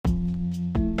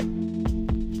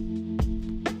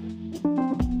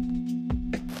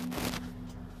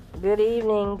Good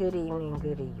evening, good evening,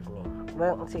 good evening.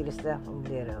 Welcome to the Stuffing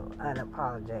Little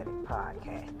Unapologetic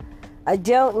Podcast. I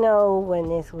don't know when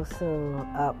this will soon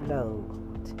upload,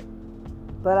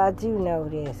 but I do know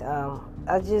this.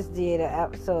 I just did an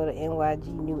episode of NYG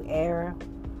New Era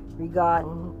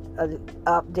regarding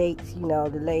updates,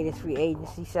 the latest free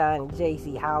agency signing,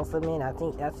 J.C. Houseman, I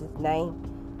think that's his name,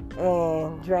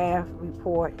 and draft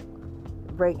report,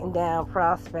 breaking down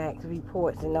prospects,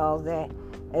 reports, and all that.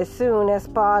 As soon as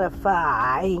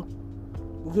Spotify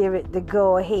give it the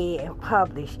go ahead and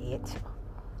publish it,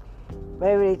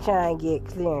 maybe they try and get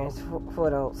clearance for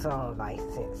those song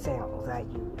license samples I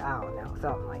use. I don't know,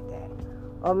 something like that.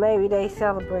 Or maybe they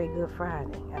celebrate Good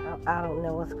Friday. I don't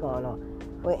know what's going on.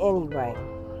 But anyway,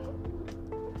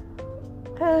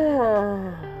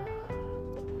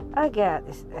 I got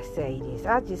to say this.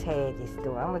 I just had this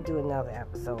story. I'm going to do another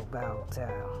episode about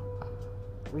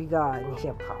regarding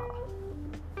hip hop.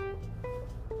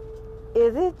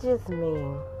 Is it just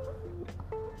me,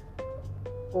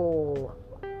 or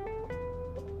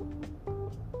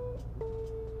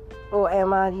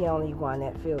am I the only one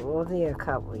that feels, or there are a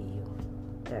couple of you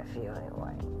that feel that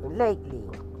way? Lately,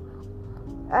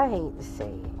 I hate to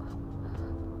say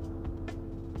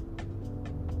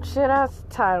it. Should I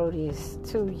title this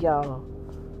Too Young,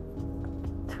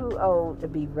 Too Old to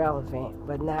Be Relevant,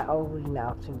 but not old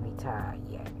enough to retire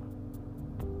yet?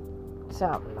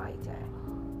 Something like that.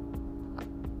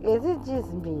 Is it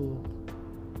just me,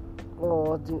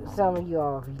 or do some of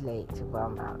y'all relate to what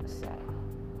I'm about to say?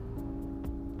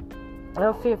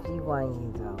 I'm 51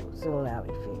 years old, soon I'll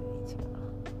be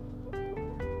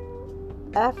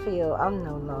 52. I feel I'm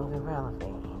no longer relevant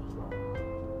anymore.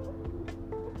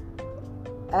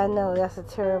 I know that's a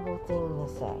terrible thing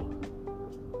to say.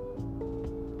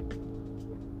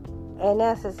 And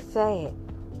that's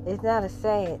it's not a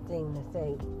sad thing to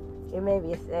say. It may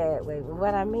be a sad way, but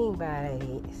what I mean by that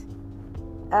is,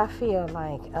 I feel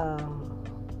like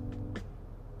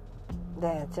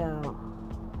that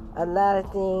a lot of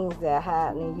things that are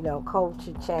happening,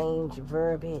 culture change,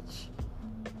 verbiage,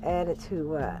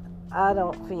 attitude, I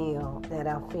don't feel that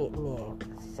I'm fitting in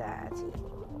with society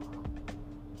anymore.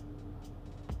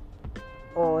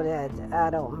 Or that I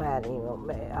don't matter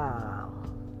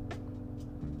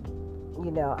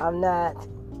I'm not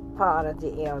part of the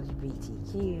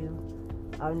LGBTQ.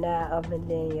 I'm not a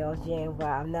millennial, Gen Y.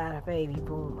 I'm not a baby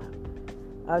boomer.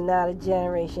 I'm not a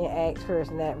Generation X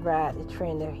person that ride the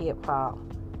trend of hip hop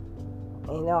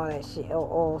and all that shit,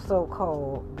 or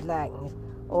so-called blackness,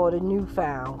 or the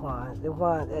newfound ones, the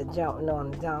ones that jumping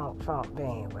on the Donald Trump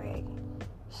bandwagon,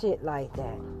 shit like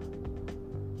that.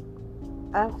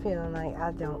 I'm feeling like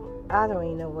I don't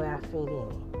even know where I fit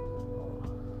in.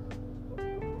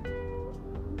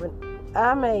 But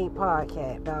I made a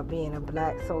podcast about being a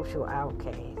black social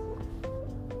outcast.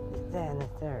 That and the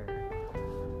third.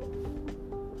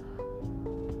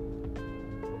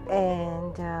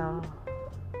 And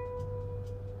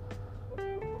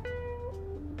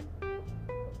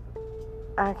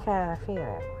I kind of feel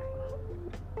that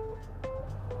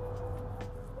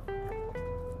way.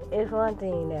 It's one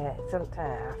thing that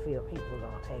sometimes I feel people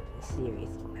don't take me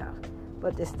serious enough,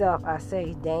 but the stuff I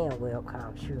say damn well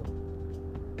comes true.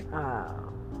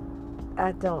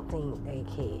 I don't think they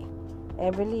care.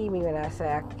 And believe me when I say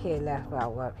I care less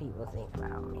about what people think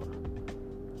about me.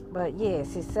 But yeah,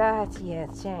 society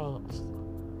has changed.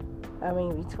 I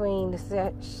mean, between the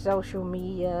social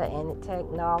media and the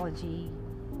technology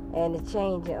and the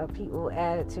changing of people's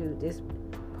attitude, this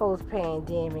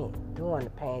post-pandemic, during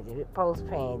the pandemic,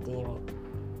 post-pandemic,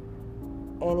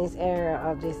 and this era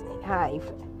of this high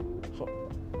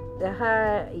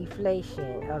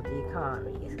inflation of the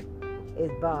economy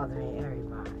is bothering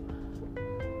everybody.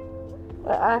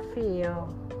 But I feel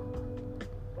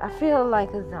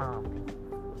like a zombie.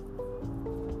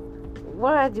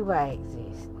 Why do I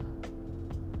exist?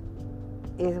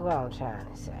 Is what I'm trying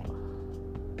to say.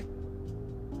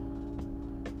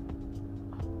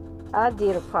 I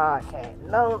did a podcast a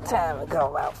long time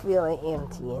ago about feeling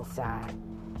empty inside.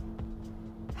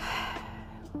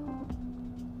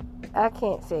 I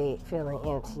can't say feeling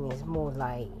emptiness, more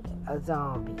like a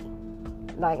zombie.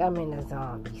 Like I'm in a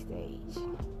zombie stage.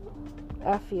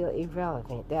 I feel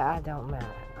irrelevant, that I don't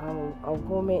matter. I'm a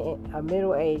woman, a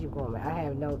middle-aged woman. I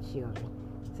have no children.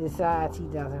 Society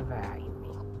doesn't value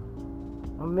me.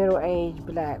 I'm a middle-aged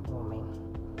black woman.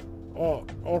 And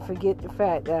forget the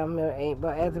fact that I'm middle-aged,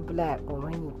 but as a black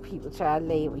woman, people try to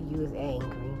label you as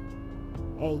angry,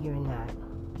 and you're not.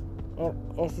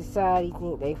 And society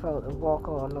think they supposed to walk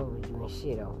all over you and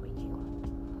shit over you.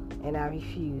 And I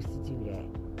refuse to do that.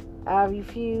 I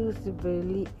refuse to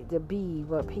be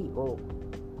what people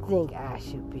think I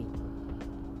should be.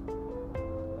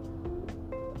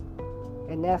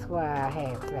 And that's why I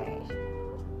have flash.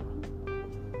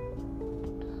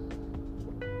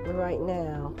 But right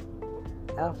now,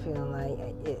 I'm feeling like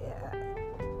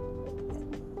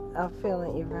I'm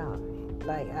feeling irrelevant.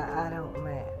 Like I don't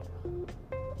matter.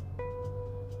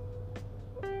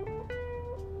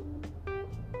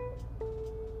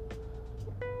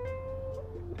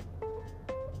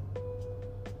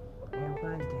 And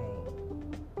one day,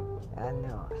 I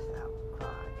know I'll stop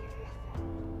podcasting.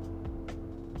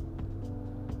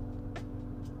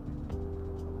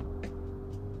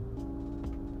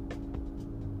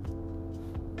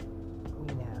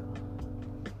 You know,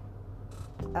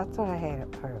 I thought I had a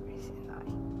purpose in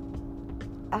life.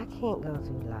 I can't go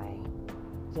through life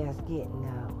just getting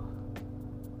up,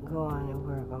 going to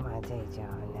work on my day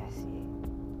job, and that's it.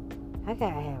 I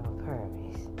gotta have a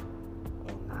purpose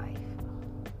in life.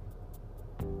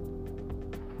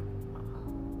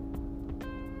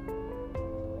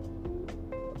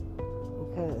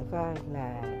 Because if I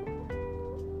relied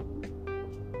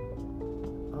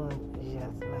on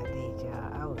just my day job,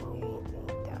 I wouldn't get anything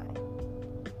done.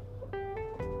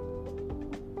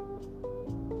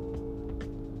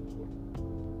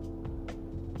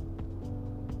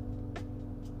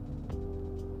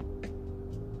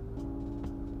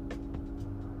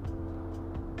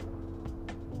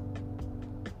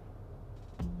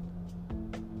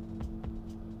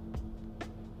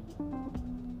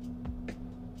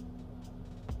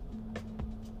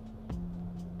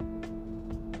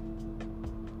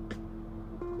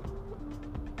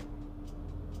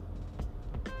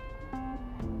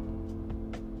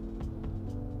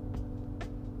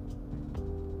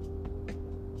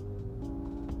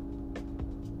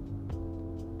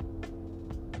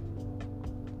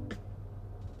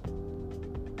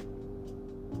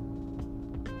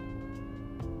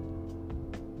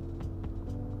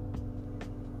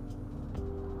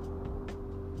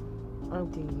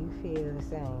 Do you feel the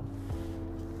same?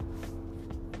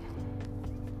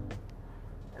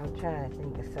 I'm trying to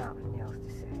think of something else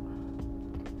to say.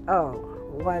 Oh,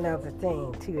 one other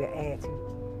thing to add to.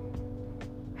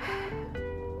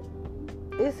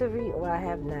 It's a reason why I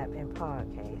have not been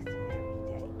podcasting every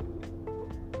day.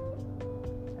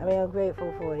 I mean, I'm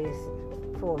grateful for this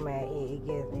format. It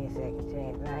gives me a second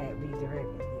chance. I had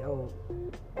redirected the old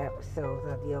episodes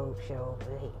of the old show.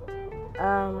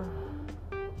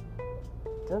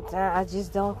 But sometimes I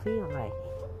just don't feel like it.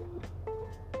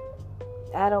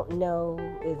 I don't know,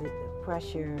 is it the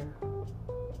pressure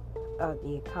of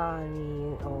the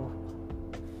economy or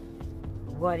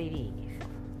what it is.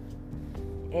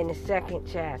 In the second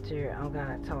chapter, I'm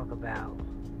going to talk about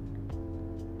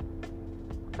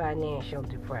financial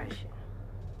depression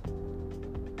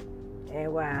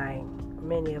and why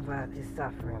many of us is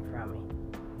suffering from it.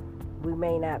 We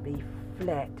may not be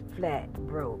flat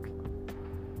broke,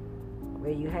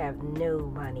 where you have no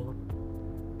money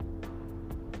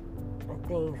and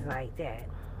things like that.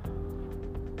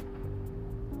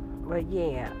 But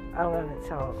yeah, I'm going to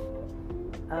talk.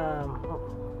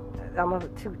 I'm going to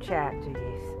two chapter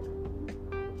this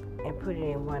and put it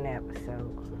in one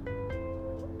episode.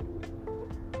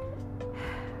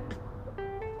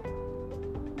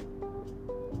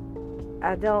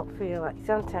 I don't feel like,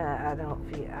 sometimes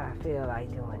I feel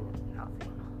like doing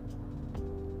nothing.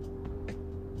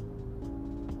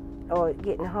 Or it's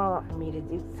getting hard for me to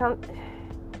do something.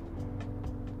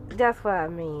 That's what I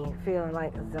mean, feeling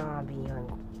like a zombie, and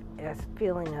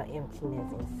feeling an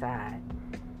emptiness inside.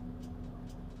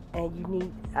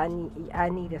 And I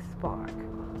need a spark.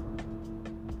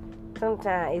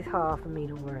 Sometimes it's hard for me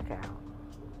to work out.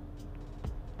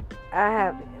 I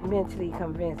have mentally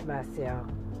convinced myself,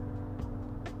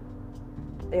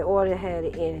 in order to have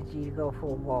the energy to go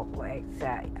for a walk or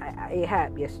exercise, it had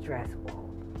to be a stress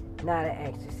walk, not an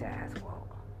exercise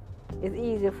walk. It's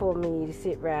easier for me to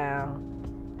sit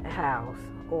around the house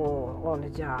or on the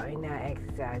job and not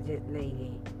exercise, just lay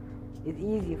there. It's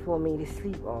easier for me to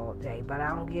sleep all day, but I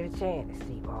don't get a chance to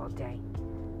sleep all day.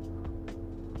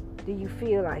 Do you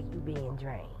feel like you're being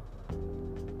drained?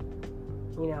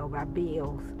 You know, by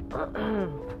bills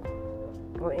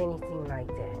or anything like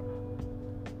that?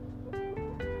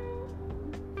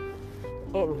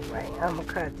 Anyway, I'm going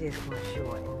to cut this one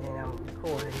short and then I'm going to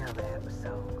record another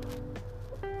episode.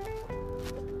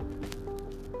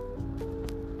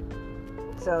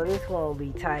 So this one will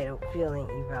be titled Feeling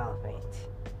Irrelevant,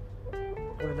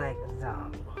 or like a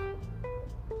zombie.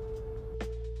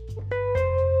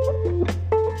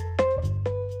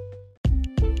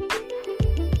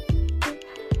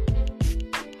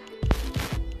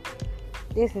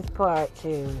 This is part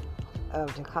 2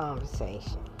 of the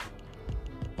conversation.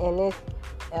 In this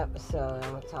episode, I'm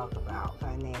going to talk about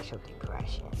financial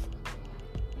depression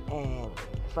and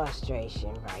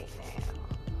frustration right now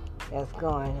that's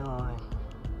going on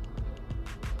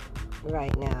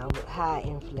right now with high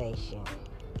inflation.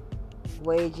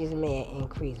 Wages may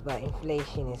increase, but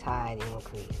inflation is high, it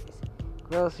increases.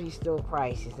 Grocery store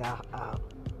prices are up.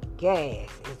 Gas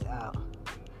is up.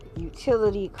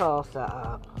 Utility costs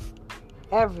are up.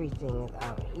 Everything is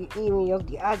up. Even your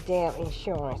goddamn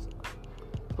insurance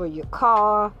for your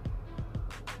car,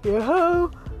 your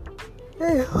home,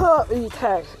 and property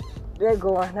taxes, they're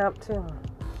going up too.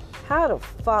 How the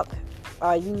fuck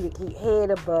are you to keep head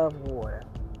above water?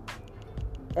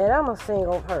 And I'm a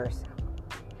single person.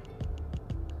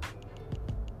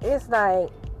 It's like,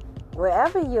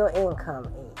 wherever your income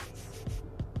is,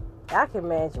 I can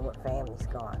imagine what families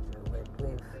going through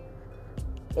with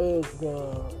eggs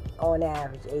being on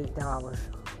average $8.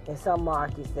 In some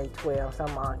markets they $12,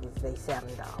 some markets they $7,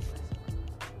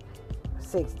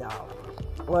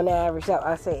 $6. On average,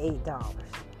 I say $8.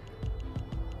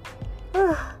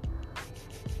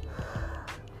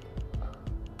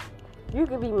 You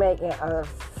could be making a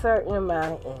certain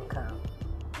amount of income,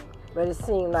 but it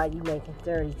seems like you're making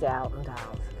 $30,000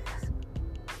 less.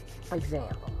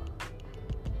 Example.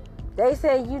 They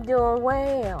say you're doing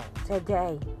well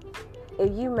today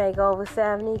if you make over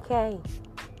 $70K.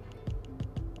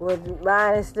 With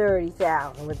minus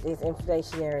 30,000 with this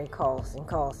inflationary cost and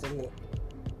cost of living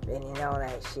and all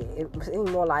that shit. It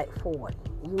seems more like 40.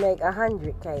 You make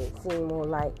 100K, it seems more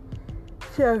like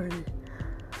 70.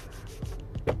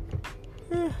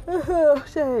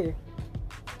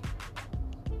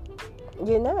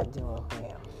 You're not doing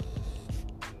well.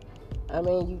 I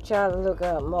mean, you trying to look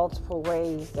up multiple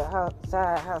ways to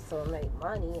side hustle and make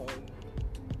money,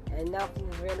 and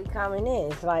nothing's really coming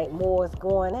in. It's like more is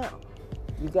going out.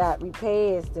 You got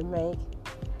repairs to make,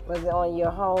 whether on your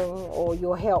home or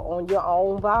your health, on your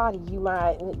own body. You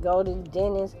might go to the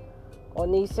dentist or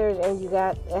need surgery, and you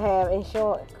got to have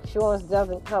insurance. Insurance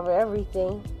doesn't cover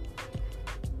everything.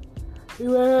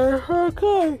 You have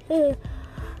okay.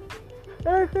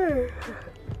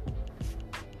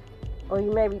 Or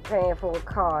you may be paying for a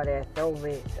car that's over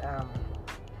its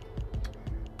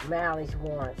mileage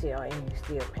warranty, and you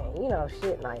still paying,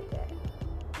 shit like that.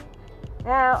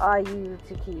 How are you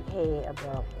to keep head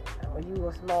above water? Are you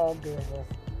a small business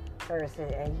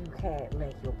person and you can't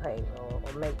make your payroll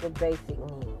or make your basic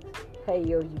needs, pay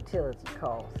your utility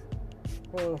costs,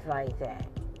 things like that?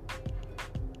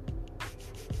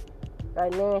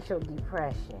 Financial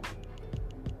depression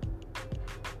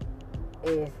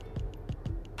is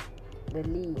the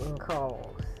leading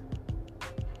cause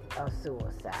of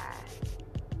suicide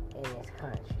in this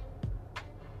country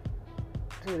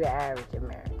to the average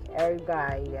American.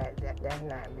 Everybody that's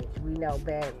not rich, we know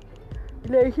bad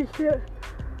relationships.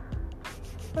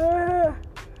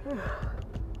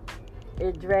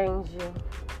 It drains you.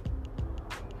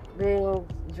 Being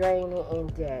draining in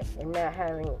debt and not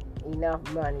having enough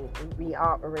money to be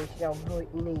operational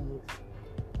needs,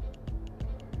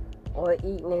 or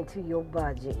eating into your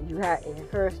budget.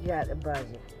 First you have the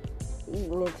budget.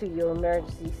 Eating into your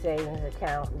emergency savings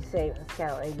account, your savings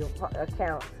account, and your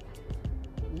accounts.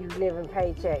 You live in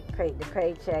paycheck to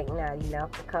paycheck, not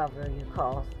enough to cover your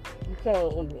costs. You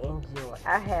can't even enjoy.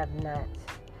 I have not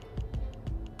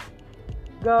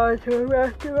gone to a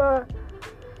restaurant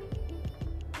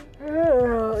in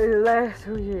the last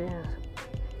 2 years.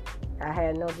 I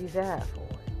had no desire for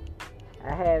it.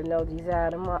 I have no desire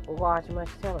to watch much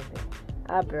television.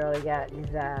 I barely got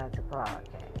desire to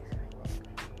podcast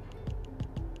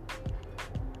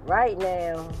right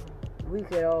now. We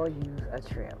could all use a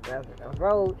trip, whether a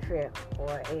road trip or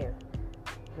an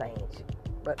airplane trip.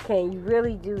 But can you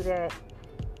really do that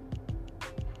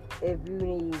if you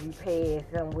need repairs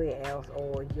somewhere else,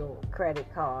 or your credit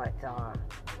cards are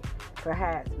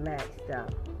perhaps maxed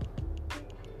up?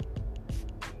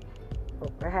 Or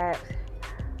perhaps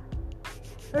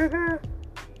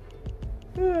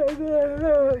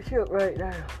shit right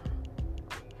now.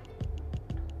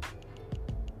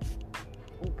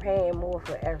 You're paying more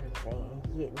for everything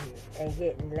and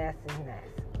getting less and less.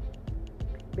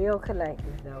 Bill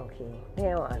collectors don't care. They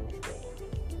don't understand.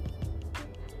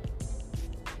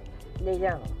 They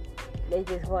don't. They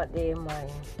just want their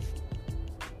money,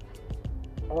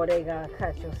 or they gonna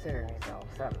cut your service off,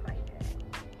 something like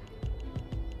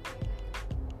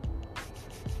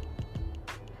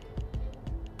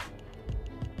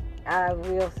that. I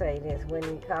will say this: when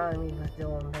the economy was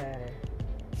doing better,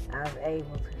 I was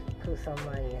able to put some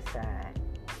money aside.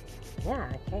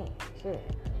 Yeah, I can.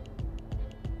 Shit.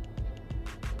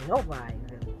 Nobody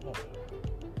really can.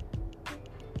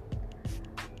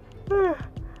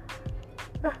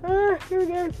 As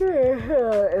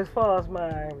far as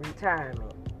my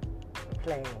retirement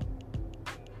plan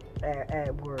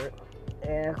at work,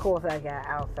 and of course I got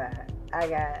outside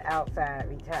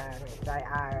retirements like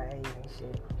IRAs and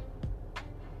shit.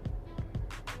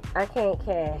 I can't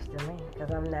cash them in because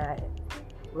I'm not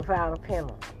without a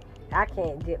penalty. I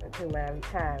can't dip into my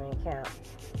retirement account,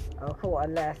 of course,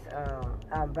 unless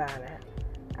I'm buying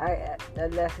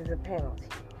unless it's a penalty.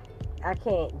 I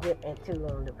can't dip into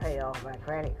them to pay off my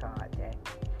credit card debt.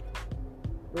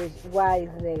 Why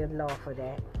isn't there a law for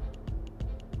that?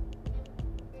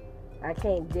 I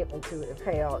can't dip into it to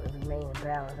pay off the remaining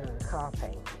balance of the car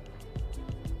payment.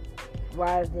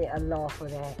 Why is there a law for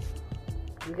that?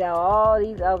 You got all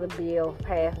these other bills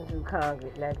passing through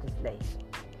Congress legislation.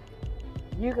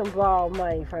 You can borrow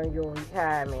money from your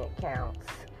retirement accounts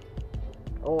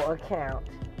or account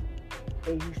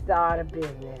if you start a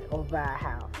business or buy a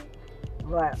house.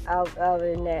 But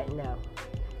other than that, no.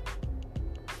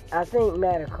 I think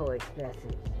medical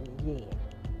expenses, yeah.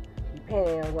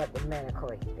 Depending on what the medical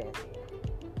expense is.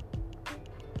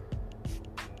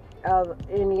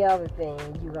 Any other thing,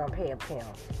 you're going to pay a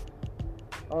penalty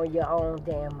on your own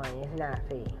damn money. It's not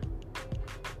fair.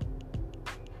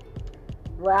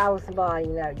 Well, I was smart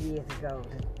enough years ago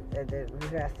to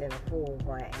invest in a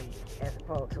 401A as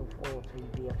opposed to a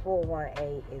 403B. A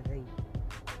 401A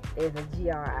is a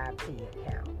GRIP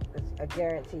account. It's a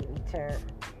guaranteed return.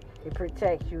 It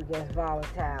protects you against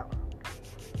volatile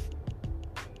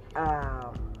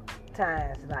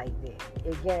times like this.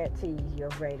 It guarantees your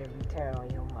rate of return on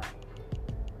your money,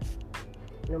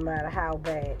 no matter how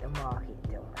bad the market's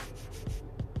doing.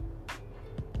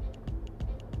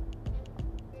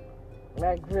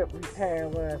 My GRIP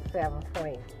return was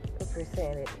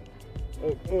 7.2%.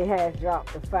 It has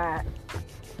dropped to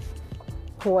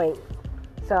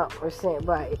 5.something%,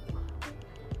 but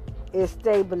it's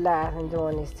stabilizing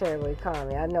during this terrible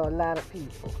economy. I know a lot of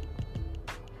people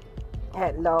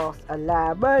had lost a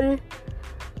lot of money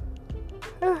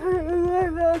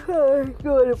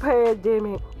during the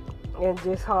pandemic and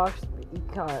this harsh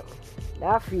economy.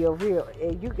 Now I feel real.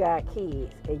 If you got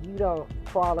kids and you don't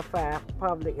qualify for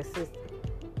public assistance,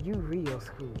 you real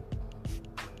screwed.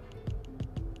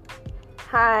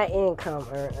 High income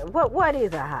earner. What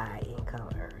is a high income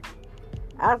earner?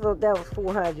 I thought that was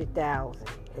 $400,000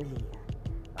 a year.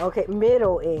 Okay,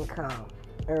 middle income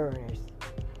earners.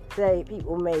 Say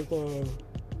people making,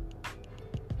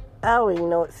 I don't even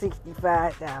know,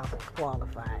 $65,000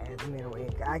 qualify as middle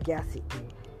income. I guess it do.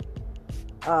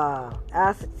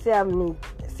 70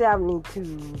 to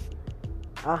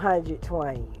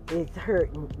 120 is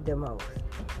hurting the most.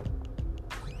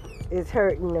 It's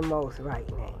hurting the most right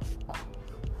now.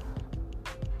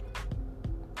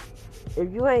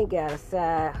 If you ain't got a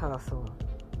side hustle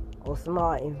or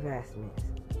smart investments,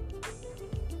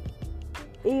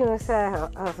 even a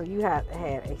side hustle, you have to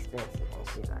have expenses and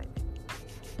shit like that.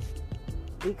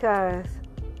 Because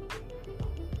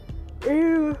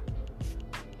you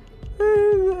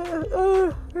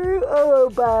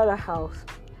buy a house,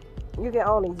 you can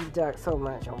only deduct so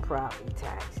much on property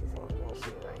taxes and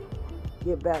shit like that.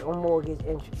 Get back on mortgage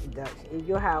interest deduction. If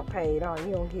your house paid on,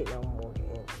 you don't get no mortgage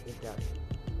interest deduction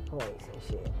points and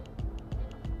shit.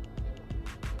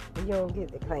 You don't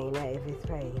get to claim that if it's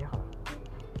paid on.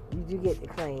 You do get to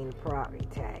claim the property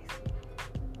tax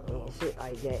and shit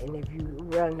like that. And if you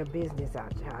run a business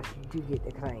out your house, you do get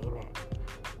to claim that.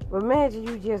 But imagine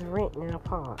you just renting an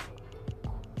apartment.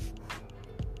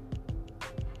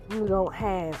 You don't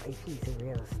have a piece of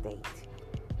real estate.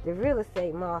 The real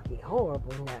estate market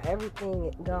horrible now. Everything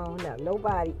is gone now.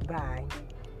 Nobody buying.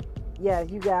 Yeah,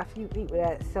 you got a few people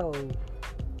that sold.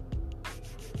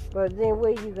 But then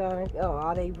where you gonna go?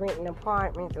 Are they renting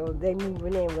apartments or they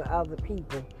moving in with other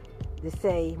people to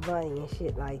save money and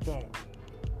shit like that?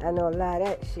 I know a lot of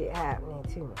that shit happening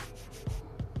too.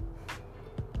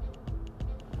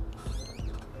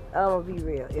 I'm gonna be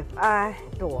real. If I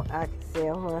thought I could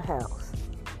sell my house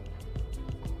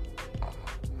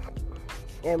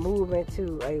and move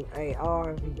into a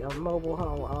RV, a mobile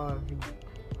home RV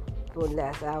for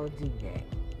less, I would do that.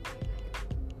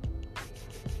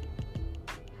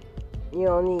 You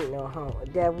don't need no home.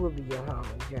 That would be your home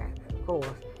address. Of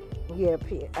course,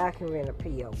 I can rent a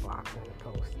P.O. box on the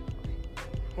post.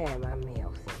 Have my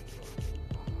mail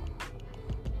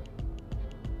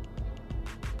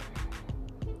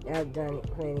sent. I've done it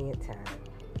plenty of times.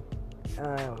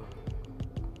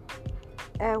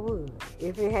 I would.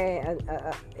 If it had,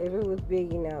 if it was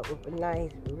big enough with a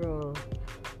nice room,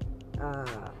 a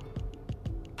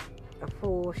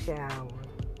full shower.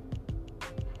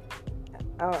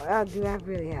 I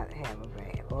really have to have a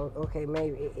bath. Okay,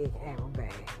 maybe it can have a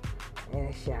bath and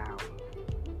a shower,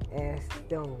 and a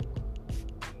stove,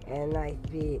 and a nice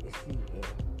bed to sleep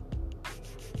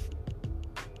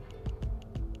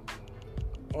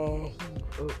in, and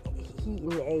heating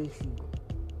the AC.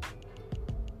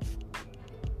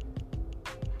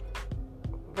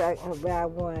 If I can buy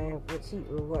one for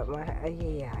cheaper, what my I get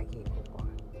me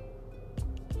one.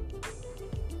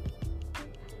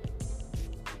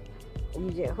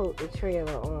 You just hook the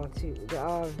trailer onto the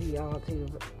RV onto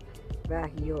the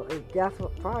back of your. That's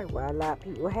probably why a lot of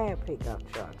people have pickup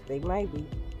trucks. They might be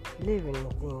living in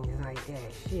things like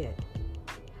that. Shit.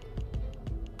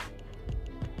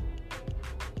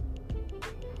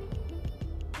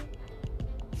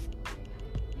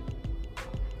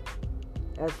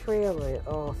 A trailer is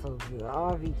also good. An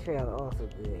RV trailer also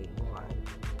good. You want to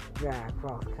drive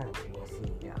across country and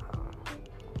see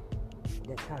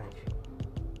the country.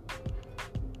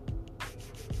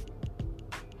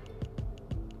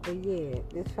 But yeah,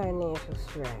 this financial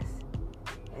stress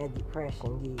and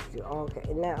depression leads to all kinds.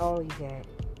 And not only that,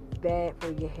 it's bad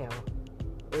for your health.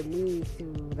 It leads to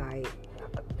like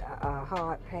a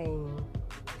heart pain,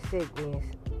 sickness.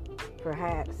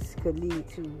 Perhaps could lead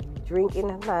to drinking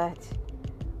a lot,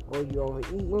 or you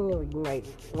overeating, or you might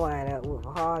wind up with a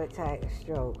heart attack or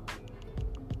stroke,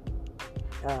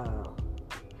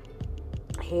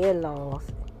 hair loss,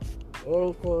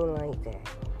 anything like that.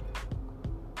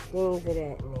 Things of that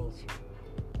nature.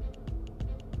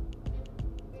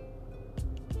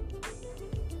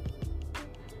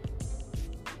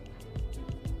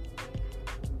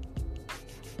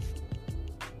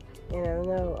 And I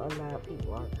know a lot of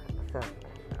people are suffering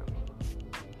from it.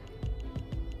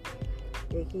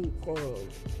 They keep saying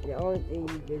the only thing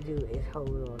you can do is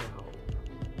hold on to hope.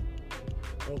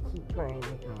 And keep praying to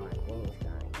God things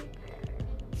gonna get better.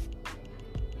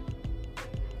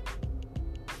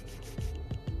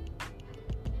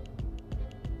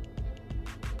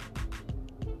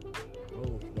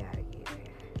 Things gotta get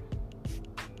better.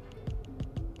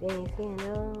 Things can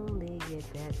only get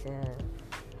better.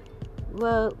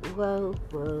 Whoa, whoa,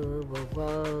 whoa, whoa,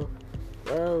 whoa,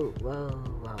 whoa, whoa, whoa,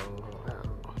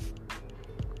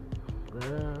 whoa,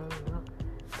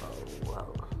 whoa,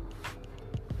 whoa.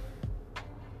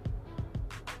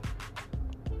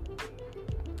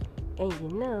 And you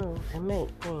know, to make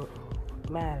things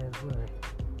matters worse,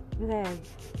 you have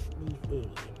these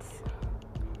idiots.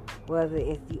 Whether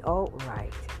it's the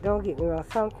alt-right, don't get me wrong,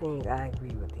 some things I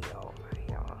agree with the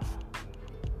alt-right on.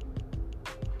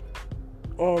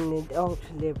 And the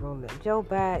ultra-liberal, Joe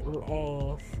Biden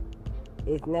ass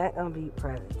is not going to be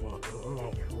president in the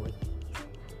next 4 years.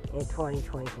 In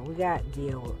 2024, we got to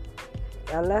deal with,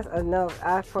 unless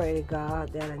I pray to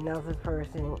God that another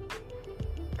person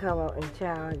come up and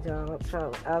challenge Donald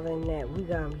Trump. Other than that, we're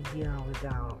going to be dealing with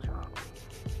Donald Trump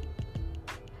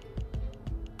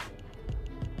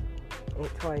in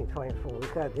 2024,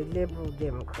 because the liberal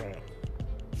Democrats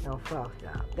don't fucked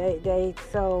up. They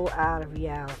so out of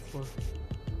reality.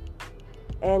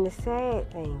 And the sad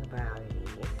thing about it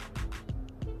is,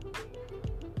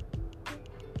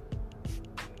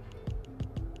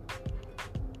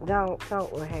 Donald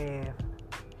Trump will have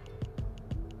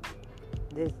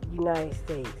the United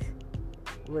States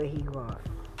where he wants.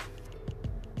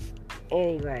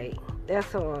 Anyway,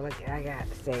 that's all I got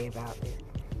to say about this.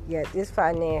 Yeah, this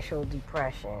financial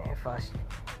depression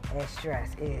and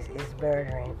stress is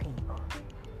murdering people.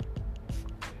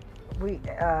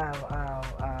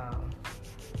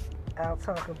 I'll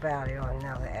talk about it on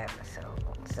another episode,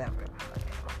 separate podcast.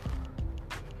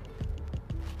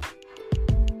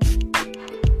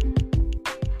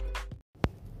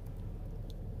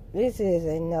 This is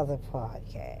another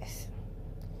podcast.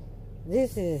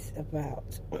 This is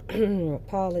about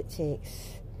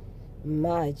politics,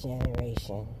 my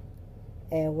generation,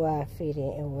 and where I fit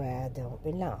in and where I don't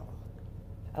belong.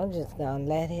 I'm just gonna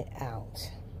let it out.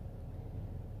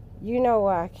 You know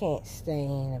why I can't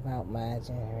stand about my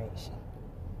generation,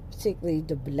 particularly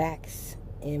the blacks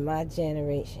in my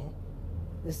generation,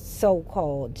 the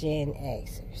so-called Gen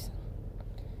Xers.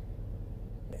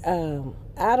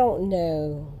 I don't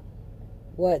know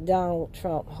what Donald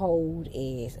Trump hold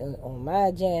is on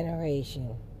my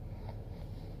generation,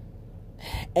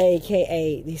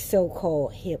 aka the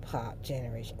so-called hip-hop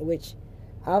generation, which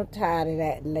I'm tired of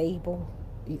that label,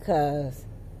 because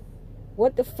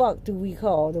what the fuck do we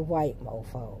call the white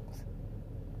mofos?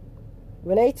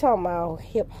 When they talk about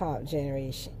hip-hop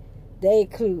generation, they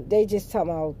just talk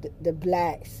about the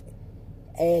blacks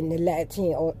and the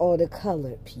Latin or the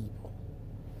colored people.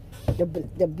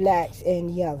 The blacks and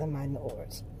the other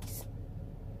minorities.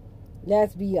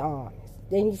 Let's be honest.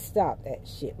 They need to stop that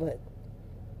shit. But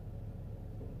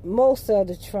most of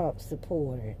the Trump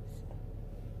supporters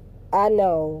I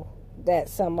know that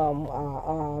some of them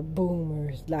are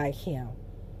boomers like him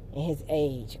in his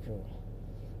age group.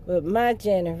 But my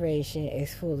generation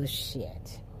is full of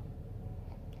shit.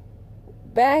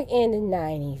 Back in the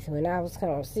 90s, when I was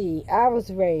coming, see, I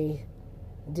was raised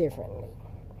differently.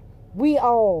 We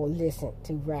all listened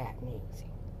to rap music.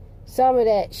 Some of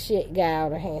that shit got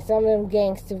out of hand. Some of them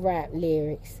gangster rap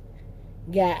lyrics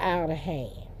got out of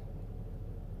hand.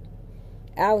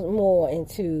 I was more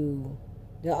into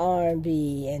the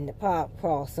R&B and the pop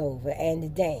crossover and the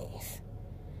dance.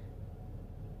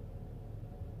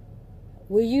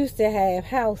 We used to have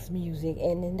house music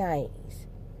in the 90s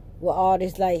with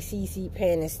artists like CeCe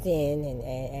Peniston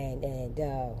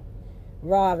and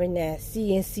Robin at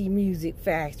CNC Music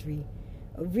Factory.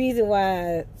 A reason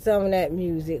why some of that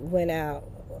music went out,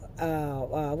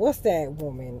 what's that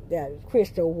woman, that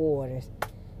Crystal Waters,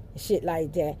 shit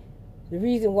like that. The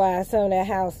reason why some of that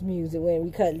house music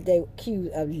went, because they were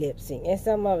accused of lip sync, and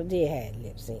some of them did have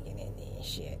lip syncing in there and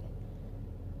shit.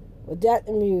 But that's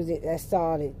the music that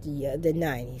started the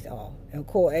 90s off. And of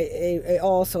course, it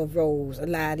also rose a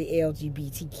lot of the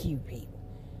LGBTQ people.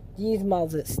 These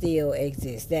mothers still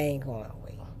exist. They ain't going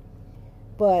away.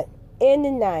 But in the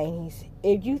 90s,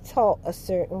 if you talk a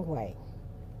certain way,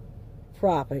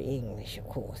 proper English, of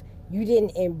course, you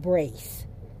didn't embrace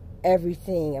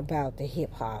everything about the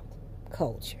hip-hop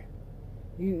culture.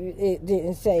 It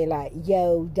didn't say like,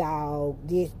 yo, dog,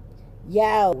 this,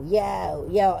 yo,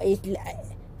 it's like,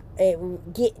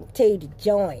 getting to the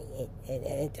joint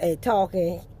and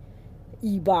talking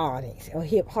Ebonics or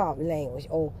hip-hop language,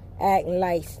 or acting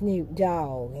like Snoop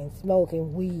Dogg and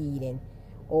smoking weed,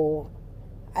 or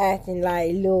acting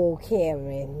like Lil' Kim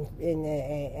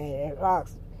and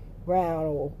Fox Brown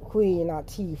or Queen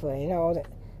Latifah and all that.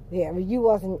 Yeah, I mean, you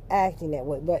wasn't acting that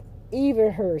way. But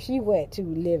even her, she went to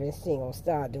Living Single and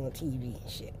started doing TV and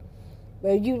shit.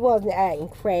 But you wasn't acting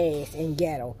crass and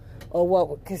ghetto, or what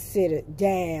was considered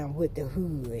down with the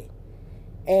hood.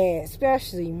 And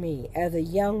especially me, as a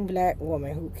young black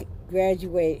woman who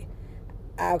graduated.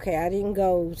 Okay, I didn't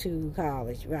go to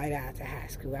college right after high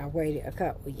school. I waited a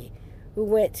couple of years. Who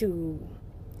went to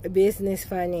a business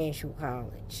financial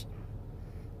college.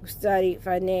 Who studied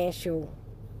financial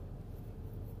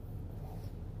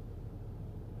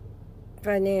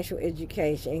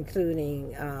education,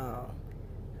 including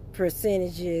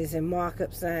percentages and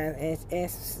markup signs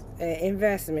and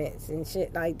investments and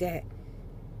shit like that.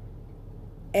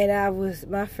 And I was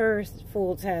my first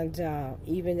full-time job,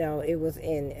 even though it was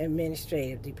in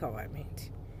administrative department,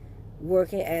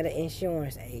 working at an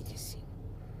insurance agency,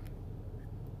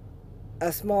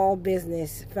 a small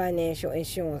business financial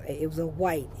insurance. It was a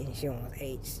white insurance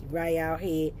agency right out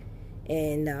here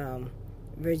in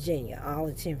Virginia,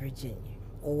 Arlington, Virginia,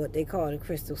 or what they call the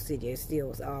Crystal City. It still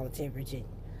was Arlington, Virginia.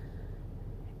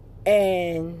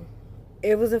 And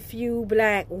it was a few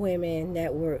black women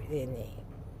that worked in there.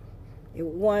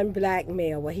 One black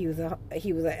male, but he was a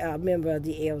member of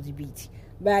the LGBT.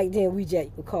 Back then, we just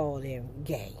would call them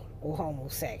gay or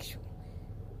homosexual.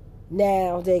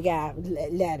 Now they got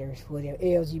letters for the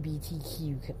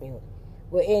LGBTQ community.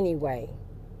 Well, anyway,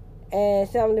 and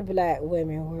some of the black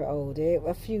women were older.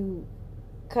 A few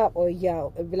couple of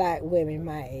young black women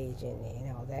my age in there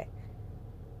and all that.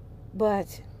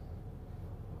 But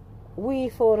we,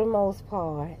 for the most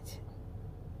part,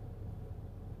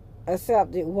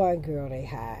 accepted one girl they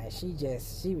hired. She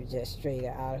was just straight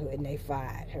out of her, and they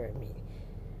fired her immediately.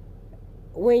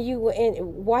 When you were in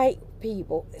white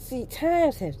people, see,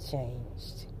 times have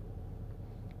changed.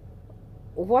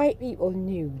 White people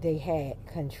knew they had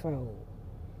control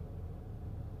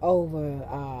over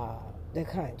the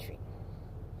country.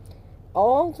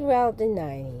 All throughout the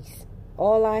 90s,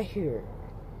 all I heard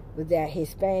was that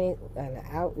Hispanics were going to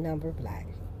outnumber black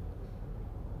people.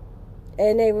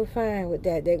 And they were fine with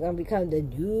that. They're going to become the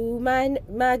new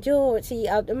majority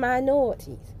of the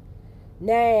minorities.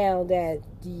 Now that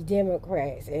the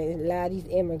Democrats and a lot of these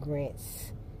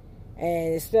immigrants,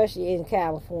 and especially in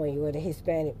California where the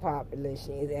Hispanic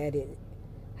population is at its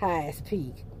highest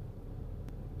peak,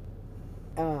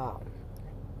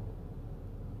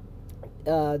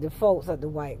 the folks of the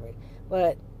white race.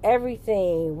 But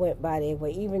everything went by their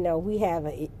way, even though we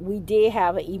did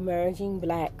have an emerging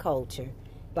black culture,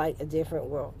 like A Different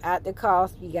World. After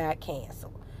Cosby got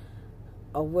canceled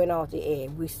or went off the air,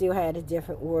 we still had A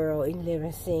Different World in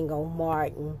Living Single,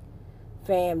 Martin,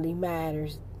 Family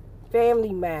Matters.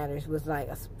 Family Matters was like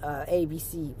a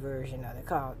ABC version of the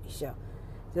Cosby Show.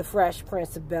 The Fresh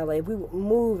Prince of Bel-Air. We were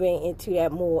moving into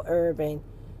that more urban,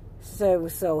 so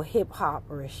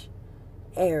hip-hoperish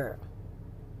era.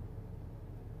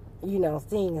 You know,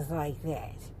 things like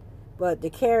that. But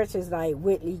the characters like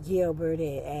Whitley Gilbert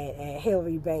and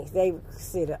Hillary Banks, they were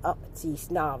considered uppity,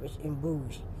 snobbish, and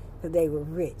bougie because they were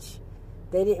rich.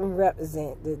 They didn't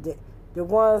represent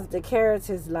the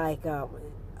characters like Jada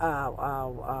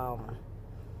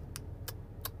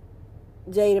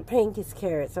Pinkett's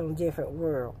character on Different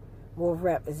World more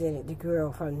represented the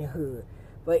girl from the hood.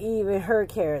 But even her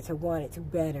character wanted to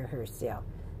better herself.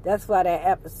 That's why that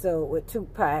episode with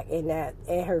Tupac and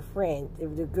her friend,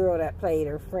 the girl that played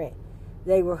her friend,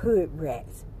 they were hood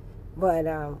rats. But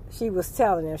she was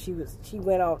telling them she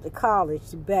went off to college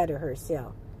to better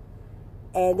herself.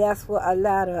 And that's what a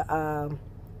lot of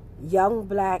young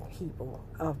black people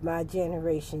of my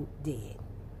generation did.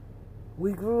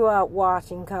 We grew up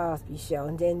watching Cosby Show,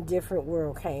 and then Different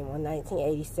World came in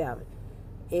 1987.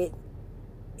 It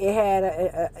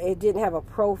didn't have a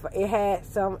profile. It had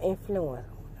some influence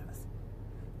on us.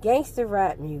 Gangster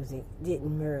rap music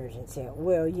didn't merge until,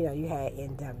 well, you had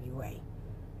NWA,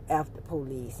 After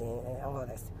Police, and all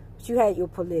that stuff. But you had your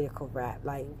political rap,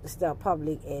 like the stuff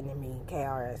Public Enemy,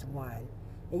 KRS-One,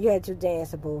 and you had your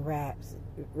danceable rap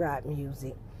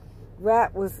music.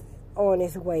 Rap was on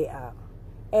its way up.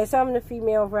 And some of the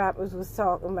female rappers was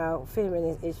talking about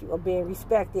feminist issue of being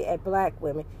respected as black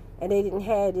women, and they didn't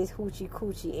have this hoochie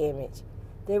coochie image.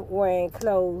 They were wearing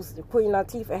clothes. Queen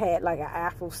Latifah had like an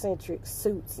Afrocentric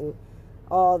suits and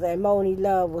all that. Moni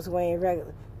Love was wearing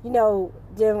regular. It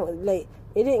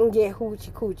didn't get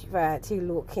hoochie coochie fied till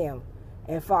Lil' Kim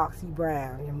and Foxy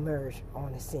Brown emerged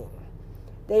on the scene.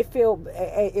 They feel,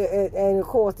 and of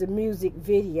course the music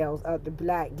videos of the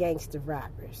black gangster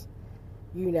rappers.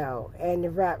 And the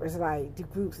rappers like the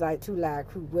groups like Two Live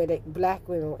Crew, where the black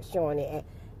women were showing it.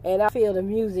 And I feel the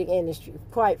music industry,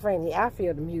 quite frankly, I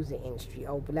feel the music industry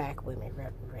owe black women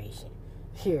reparation,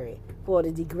 period, for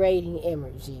the degrading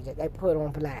imagery that they put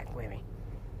on black women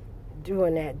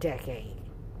during that decade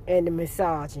and the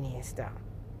misogyny and stuff.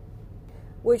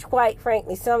 Which, quite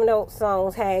frankly, some of those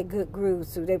songs had good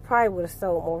grooves, so they probably would have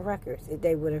sold more records if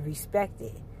they would have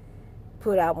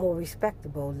put out more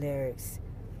respectable lyrics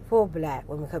for black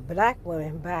women, because black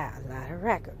women buy a lot of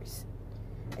records,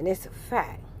 and it's a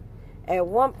fact. At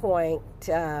one point,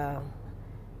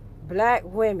 black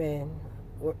women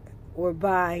were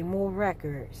buying more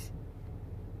records.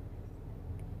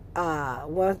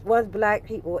 Once black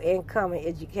people income and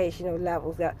educational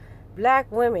levels up, black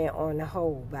women on the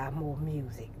whole buy more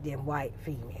music than white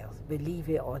females, believe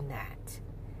it or not.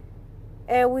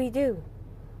 And we do.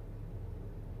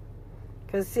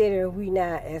 Considering we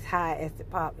not as high as the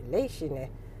population that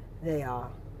they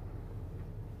are.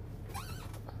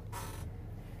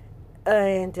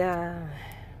 And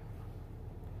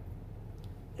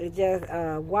it just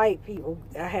white people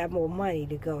have more money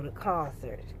to go to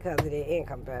concerts because of their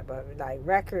income, but like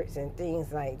records and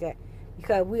things like that,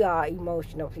 because we are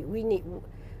emotional people. We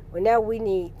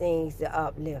need things to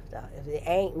uplift us. If it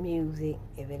ain't music,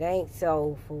 if it ain't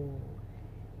soul food,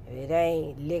 if it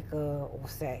ain't liquor or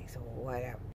sex or whatever,